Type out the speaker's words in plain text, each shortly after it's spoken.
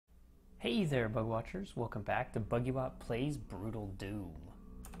Hey there, Bug Watchers. Welcome back to BuggyBot Plays Brutal Doom.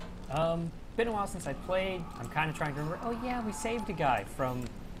 Been a while since I played. I'm kind of trying to remember. Oh yeah, we saved a guy from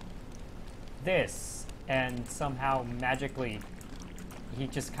this, and somehow magically he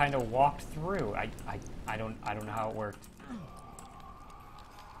just kind of walked through. I don't know how it worked.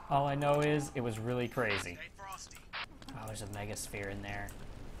 All I know is it was really crazy. Oh, there's a mega sphere in there.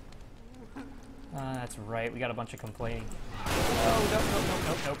 That's right. We got a bunch of complaining.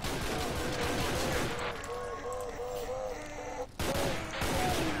 Oh, nope.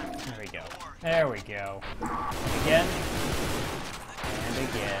 There we go. Again. And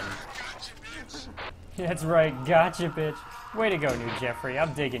again. That's right. Gotcha, bitch. Way to go, new Jeffrey.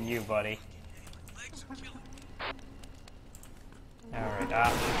 I'm digging you, buddy. Alright.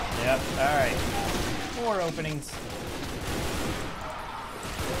 Yep. Alright. 4 openings.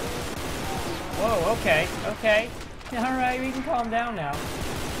 Whoa, okay. Alright, we can calm down now.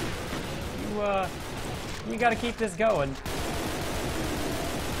 You gotta keep this going.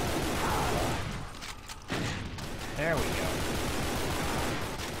 There we go.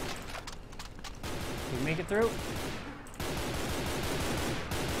 Can we make it through?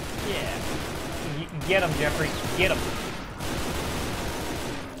 Yeah. Get him, Jeffrey. Get him.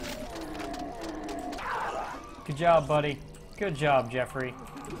 Good job, buddy. Good job, Jeffrey.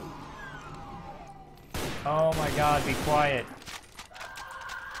 Oh my god, be quiet.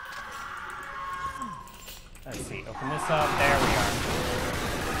 Let's see, open this up. There we are.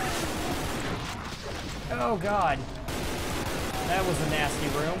 Oh god. That was a nasty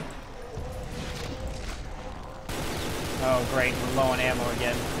room. Oh great, we're low on ammo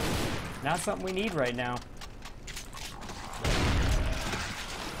again. Not something we need right now.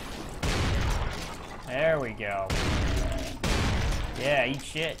 There we go. Yeah, eat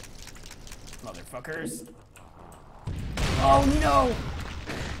shit. Motherfuckers. Oh no!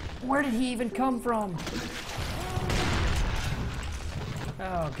 Where did he even come from?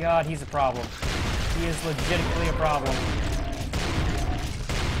 Oh god, he's a problem. He is legitimately a problem.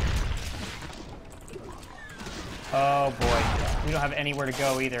 Oh boy. We don't have anywhere to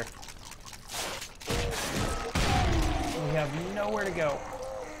go either. We have nowhere to go.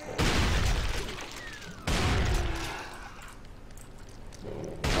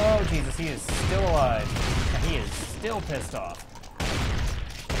 Oh Jesus, he is still alive. And he is still pissed off.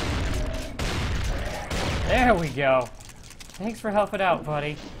 There we go. Thanks for helping out,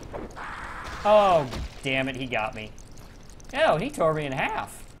 buddy. Oh, damn it, he got me. Oh, he tore me in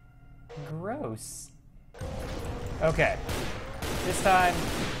half. Gross. Okay. This time,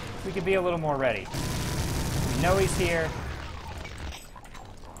 we can be a little more ready. We know he's here.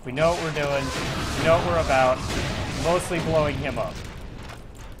 We know what we're doing. We know what we're about. Mostly blowing him up.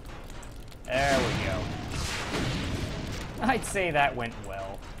 There we go. I'd say that went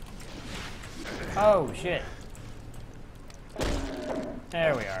well. Oh, shit.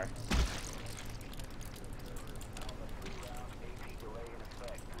 There we are.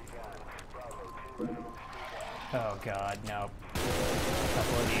 Oh god, no. A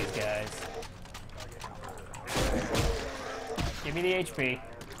couple of these guys. Give me the HP.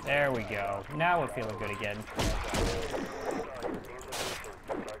 There we go. Now we're feeling good again.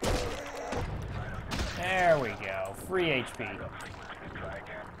 There we go. Free HP.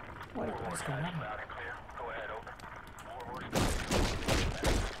 What is going on?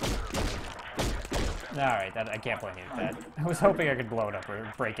 Alright, I can't blame you with that. I was hoping I could blow it up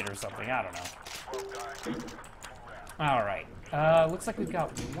or break it or something. I don't know. Alright. Looks like we've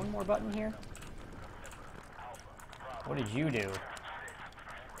got one more button here. What did you do?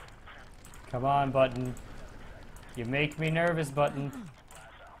 Come on, button. You make me nervous, button.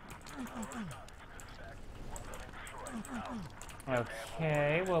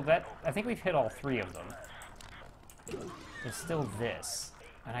 Okay, well I think we've hit all 3 of them. There's still this.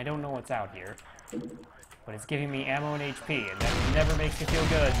 And I don't know what's out here. But it's giving me ammo and HP, and that never makes me feel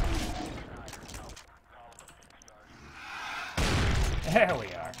good. There we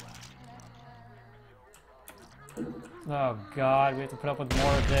are. Oh god, we have to put up with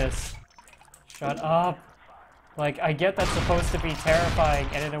more of this. Shut up. Like, I get that's supposed to be terrifying,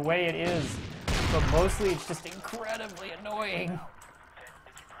 and in a way it is. But mostly it's just incredibly annoying.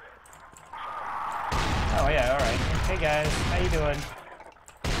 Oh yeah, alright. Hey guys, how you doing?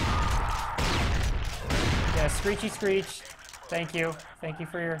 Yeah, screechy screech. Thank you. Thank you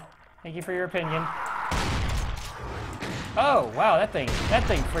for your opinion. Oh, wow, that thing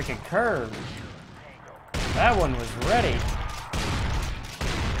freaking curved. That one was ready.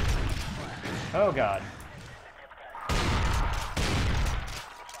 Oh god.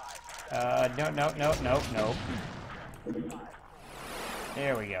 No.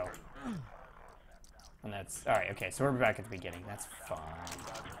 There we go. And that's... Alright, okay, so we're back at the beginning. That's fine.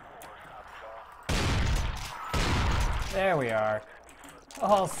 There we are.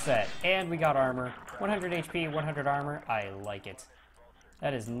 All set. And we got armor. 100 HP, 100 armor. I like it.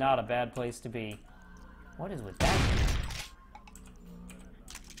 That is not a bad place to be. What is with that?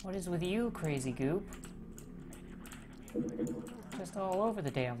 What is with you, crazy goop? Just all over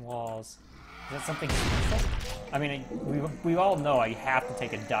the damn walls. Is that something special? I mean, we all know I have to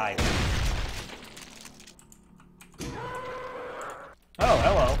take a dive. Oh,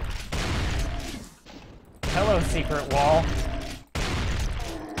 hello. Hello, secret wall.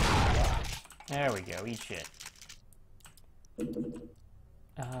 There we go, eat shit.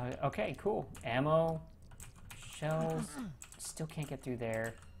 Okay, cool. Ammo, shells, still can't get through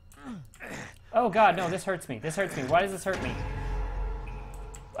there. Oh god, no, this hurts me. This hurts me. Why does this hurt me?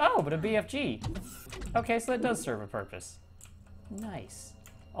 Oh, but a BFG. Okay, so that does serve a purpose. Nice.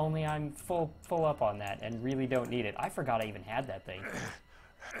 Only I'm full up on that and really don't need it. I forgot I even had that thing.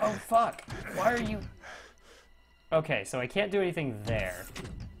 Oh, fuck. Why are you... Okay, so I can't do anything there.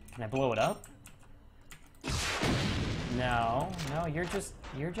 Can I blow it up? No, you're just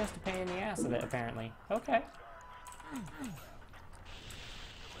a pain in the ass of it, apparently. Okay.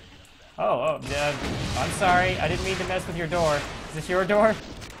 Oh, I'm sorry. I didn't mean to mess with your door. Is this your door?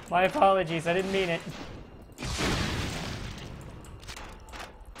 My apologies. I didn't mean it.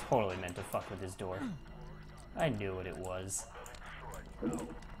 Totally meant to fuck with his door. I knew what it was.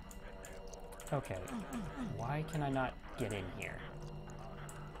 Okay. Why can I not get in here?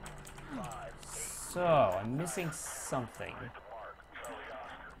 So, I'm missing something.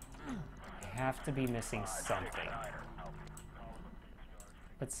 I have to be missing something.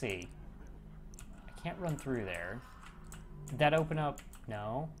 Let's see. I can't run through there. Did that open up?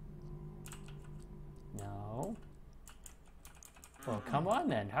 No. No. Well, come on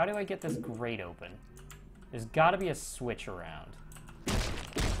then. How do I get this grate open? There's gotta be a switch around.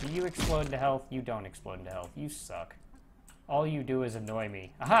 Do you explode into health? You don't explode into health. You suck. All you do is annoy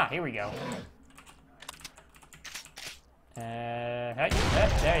me. Aha! Here we go. Hey,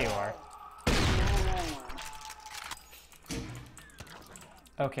 there you are.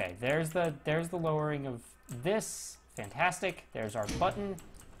 Okay, there's the lowering of this. Fantastic. There's our button,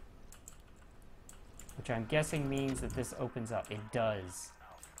 which I'm guessing means that this opens up. It does.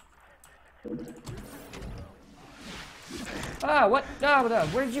 Ah, what? Oh,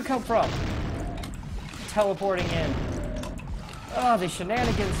 where did you come from? Teleporting in. Oh, the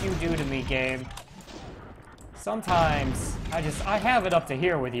shenanigans you do to me, game. Sometimes, I have it up to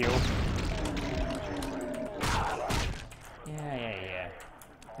here with you. Yeah.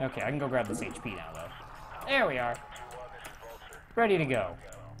 Okay, I can go grab this HP now, though. There we are. Ready to go.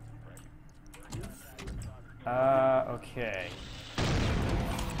 Okay.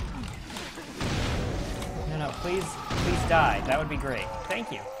 No, please die. That would be great.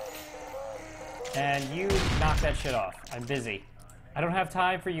 Thank you. And you knock that shit off. I'm busy. I don't have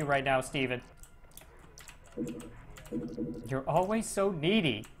time for you right now, Steven. You're always so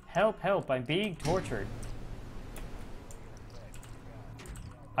needy. Help, I'm being tortured.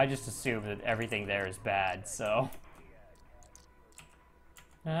 I just assume that everything there is bad, so...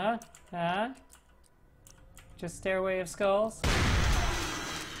 Just Stairway of Skulls?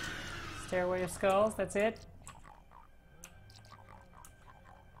 Stairway of Skulls, that's it?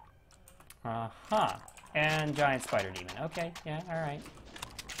 Uh-huh. And Giant Spider Demon. Okay, yeah, alright.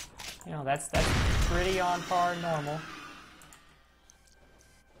 You know, that's pretty on par normal.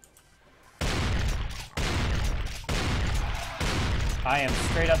 I am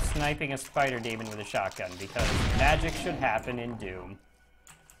straight up sniping a spider demon with a shotgun because magic should happen in Doom.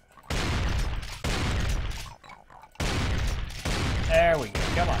 There we go.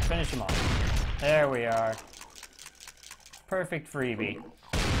 Come on, finish him off. There we are. Perfect freebie.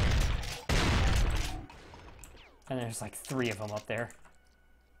 And there's like 3 of them up there.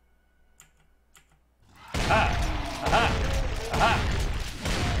 Aha! Aha! Aha!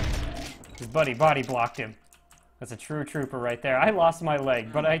 His buddy body blocked him. That's a true trooper right there. I lost my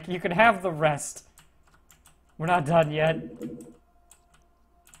leg, but you can have the rest. We're not done yet.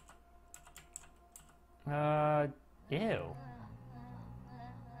 Ew.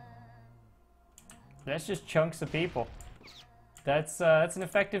 That's just chunks of people. That's an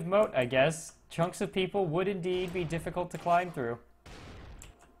effective moat, I guess. Chunks of people would indeed be difficult to climb through.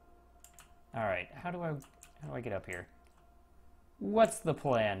 Alright, how do I get up here? What's the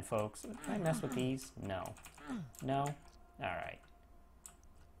plan, folks? Can I mess with these? No. No? Alright.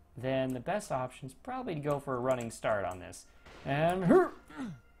 Then the best option is probably to go for a running start on this. And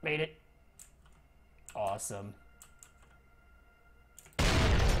made it. Awesome.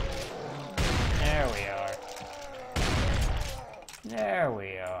 There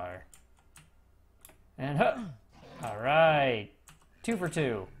we are. And huh. All right. 2 for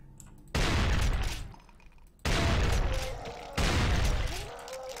 2.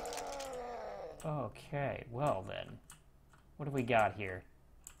 Okay, well then. What do we got here?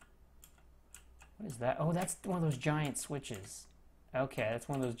 What is that? Oh, that's one of those giant switches. Okay, that's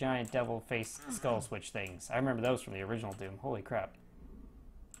one of those giant devil face skull switch things. I remember those from the original Doom. Holy crap.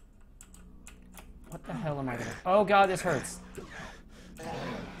 What the hell am I gonna... Oh god, this hurts.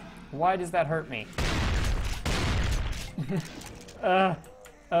 Why does that hurt me? Oh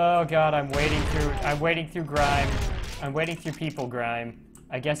god, I'm wading through grime. I'm wading through people grime.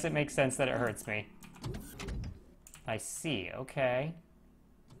 I guess it makes sense that it hurts me. I see, okay.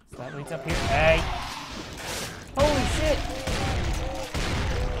 So that leads up here. Hey! Holy shit!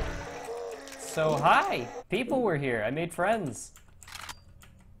 So, hi! People were here. I made friends.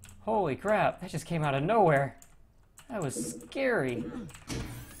 Holy crap, that just came out of nowhere. That was scary.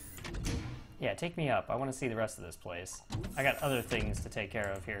 Yeah, take me up. I want to see the rest of this place. I got other things to take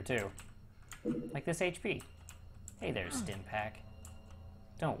care of here, too. Like this HP. Hey there, Stim Pack.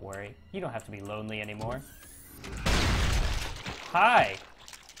 Don't worry. You don't have to be lonely anymore. Hi!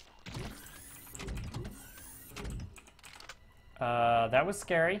 That was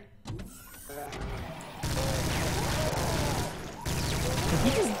scary. Did he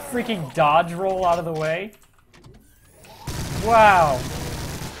just freaking dodge roll out of the way? Wow.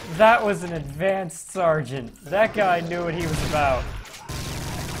 That was an advanced sergeant. That guy knew what he was about.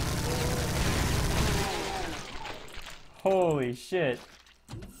 Holy shit.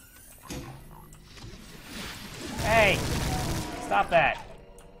 Hey! Stop that.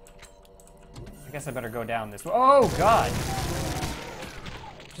 I guess I better go down this way. Oh, God!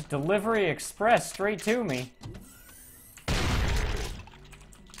 Just delivery express straight to me.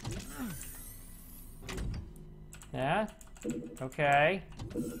 Yeah? Okay.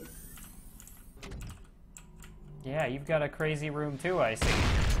 Yeah, you've got a crazy room too, I see.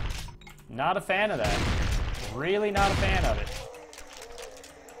 Not a fan of that. Really not a fan of it.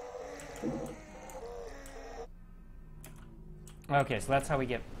 Okay, so that's how we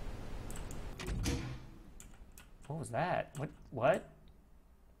get... What was that? What?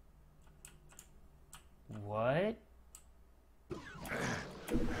 What?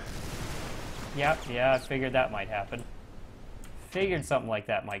 Yep, yeah, I figured that might happen. Figured something like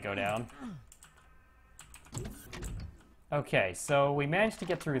that might go down. Okay, so we managed to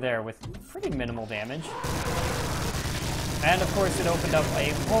get through there with pretty minimal damage. And of course it opened up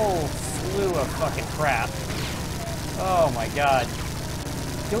a whole slew of fucking crap. Oh my god.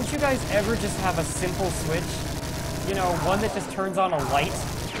 Don't you guys ever just have a simple switch? You know, one that just turns on a light?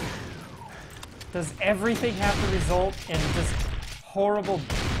 Does everything have to result in just horrible,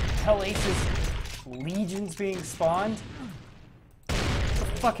 hellacious legions being spawned? What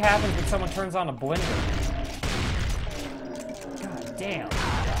the fuck happens when someone turns on a blender? God damn.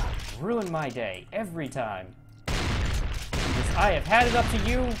 Ruin my day every time. Because I have had it up to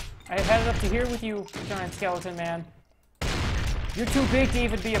you. I have had it up to here with you, giant skeleton man. You're too big to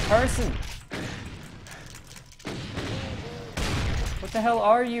even be a person. What the hell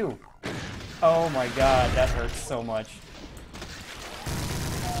are you? Oh my god, that hurts so much.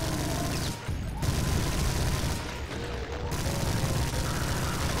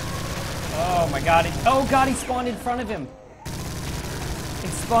 Oh my god, oh god, he spawned in front of him. He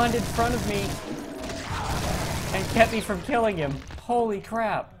spawned in front of me and kept me from killing him. Holy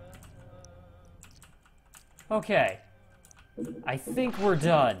crap. Okay. I think we're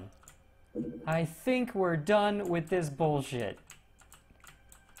done. I think we're done with this bullshit.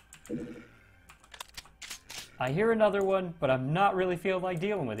 I hear another one, but I'm not really feeling like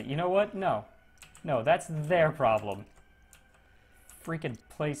dealing with it. You know what? No. No, that's their problem. Freaking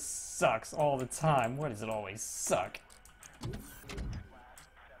place sucks all the time. Why does it always suck?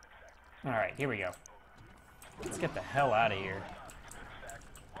 Alright, here we go. Let's get the hell out of here.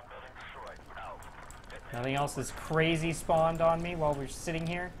 Nothing else is crazy spawned on me while we're sitting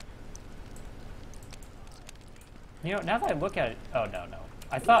here? You know, now that I look at it... Oh, no.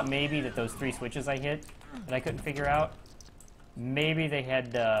 I thought maybe that those 3 switches I hit that I couldn't figure out, maybe they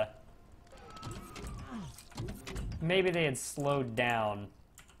had slowed down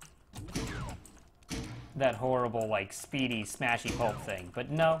that horrible, like, speedy, smashy pulp thing.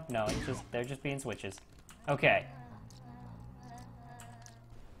 But no, it's just, they're just being switches. Okay.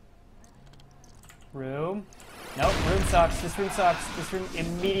 Room. Nope, room sucks. This room sucks. This room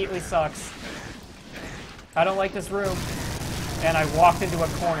immediately sucks. I don't like this room. And I walked into a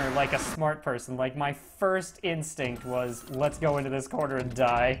corner like a smart person. Like, my first instinct was, let's go into this corner and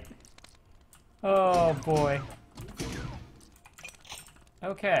die. Oh, boy.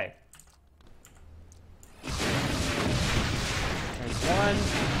 Okay. There's one.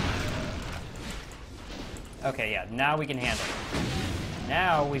 Okay, yeah, now we can handle it.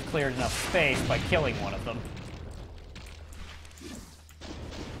 Now we've cleared enough space by killing one of them.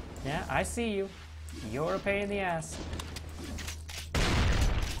 Yeah, I see you. You're a pain in the ass.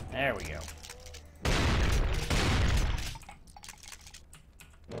 There we go.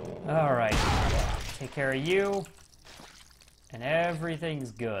 Alright. Take care of you. And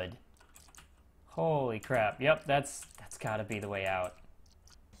everything's good. Holy crap. Yep, that's gotta be the way out.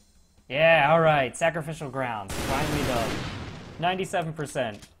 Yeah, alright. Sacrificial grounds. Finally done.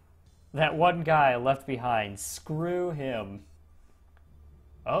 97%. That one guy left behind. Screw him.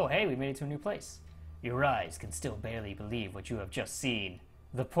 Oh, hey, we made it to a new place. Your eyes can still barely believe what you have just seen.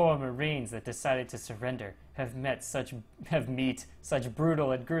 The poor Marines that decided to surrender have met such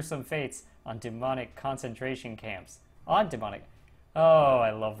brutal and gruesome fates on demonic concentration camps. On demonic. Oh, I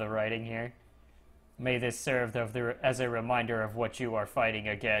love the writing here. May this serve as a reminder of what you are fighting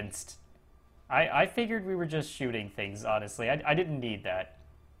against. I figured we were just shooting things, honestly. I didn't need that.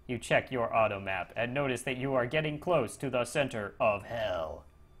 You check your auto map and notice that you are getting close to the center of hell.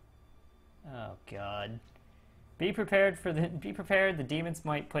 Oh, God. Be prepared, the demons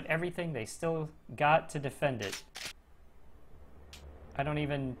might put everything they still got to defend it. I don't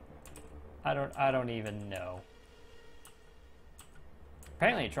even know.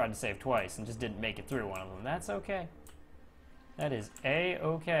 Apparently it tried to save twice and just didn't make it through one of them. That's okay. That is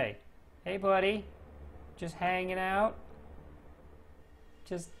A-okay. Hey, buddy. Just hanging out?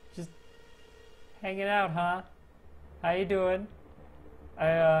 Just hanging out, huh? How you doing?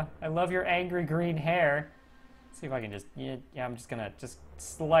 I love your angry green hair. Let's see if I can just, yeah, I'm just gonna,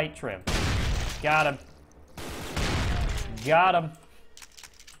 slight trim. Got him. Got him.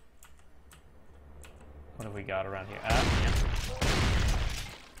 What have we got around here? Yeah.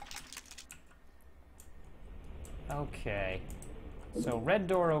 Okay. So red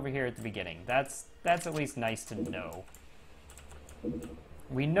door over here at the beginning. That's at least nice to know.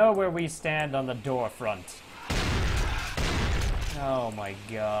 We know where we stand on the door front. Oh my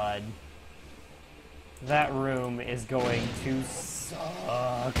God. That room is going to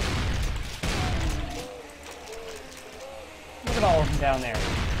suck. Look at all of them down there.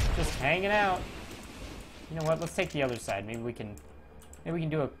 Just hanging out. You know what? Let's take the other side. Maybe we can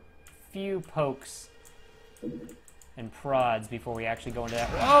do a few pokes and prods before we actually go into that.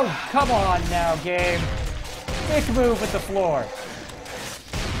 Oh, come on now, game. Dick move with the floor.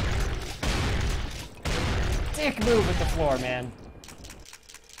 Dick move with the floor, man.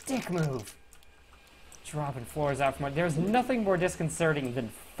 Dick move. Dropping floors out from... There's nothing more disconcerting than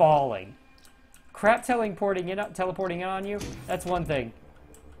falling. Crap teleporting in on you, that's one thing.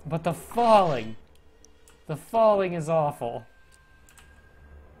 But the falling is awful.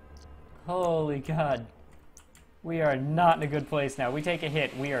 Holy God. We are not in a good place now. We take a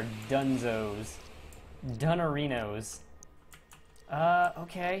hit, we are dunzos. Dunerinos.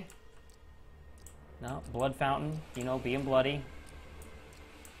 Okay. No, blood fountain, you know, being bloody.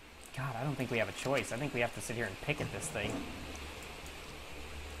 God, I don't think we have a choice. I think we have to sit here and pick at this thing.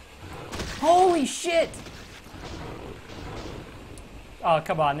 Holy shit! Oh,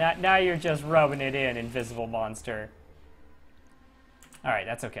 come on. Now you're just rubbing it in, invisible monster. Alright,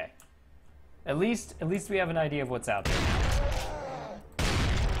 that's okay. At least we have an idea of what's out there now.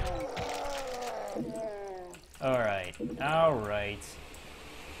 Alright. Alright.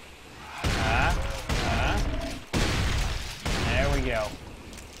 There we go.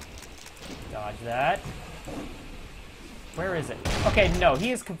 Dodge that. Where is it? Okay, no,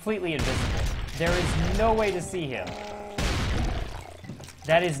 he is completely invisible. There is no way to see him.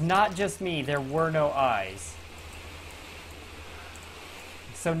 That is not just me. There were no eyes.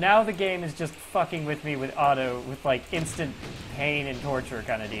 So now the game is just fucking with me with like instant pain and torture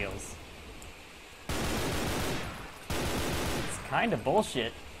kind of deals. It's kind of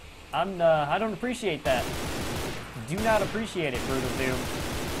bullshit. I don't appreciate that. Do not appreciate it, Brutal Doom.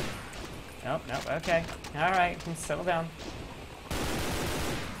 Nope, okay. Alright, settle down.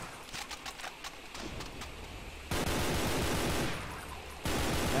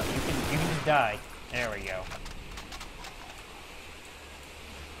 No, you can just die. There we go.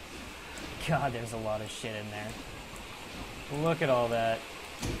 God, there's a lot of shit in there. Look at all that.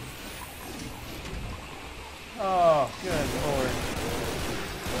 Oh, good lord.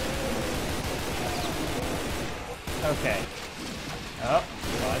 Okay. Oh,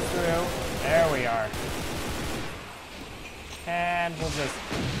 going through. There we are. And we'll just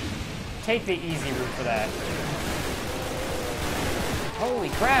take the easy route for that. Holy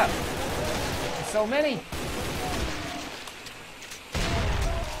crap! There's so many!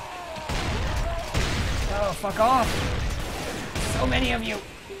 Oh, fuck off! So many of you!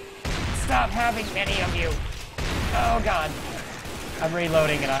 Stop having many of you! Oh god. I'm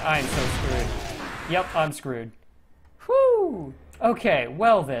reloading and I'm so screwed. Yep, I'm screwed. Whew! Okay,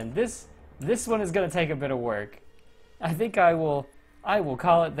 well then, this one is gonna take a bit of work. I think I will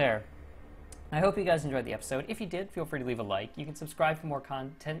call it there. I hope you guys enjoyed the episode. If you did, feel free to leave a like. You can subscribe for more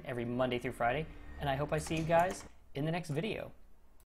content every Monday through Friday, and I hope I see you guys in the next video.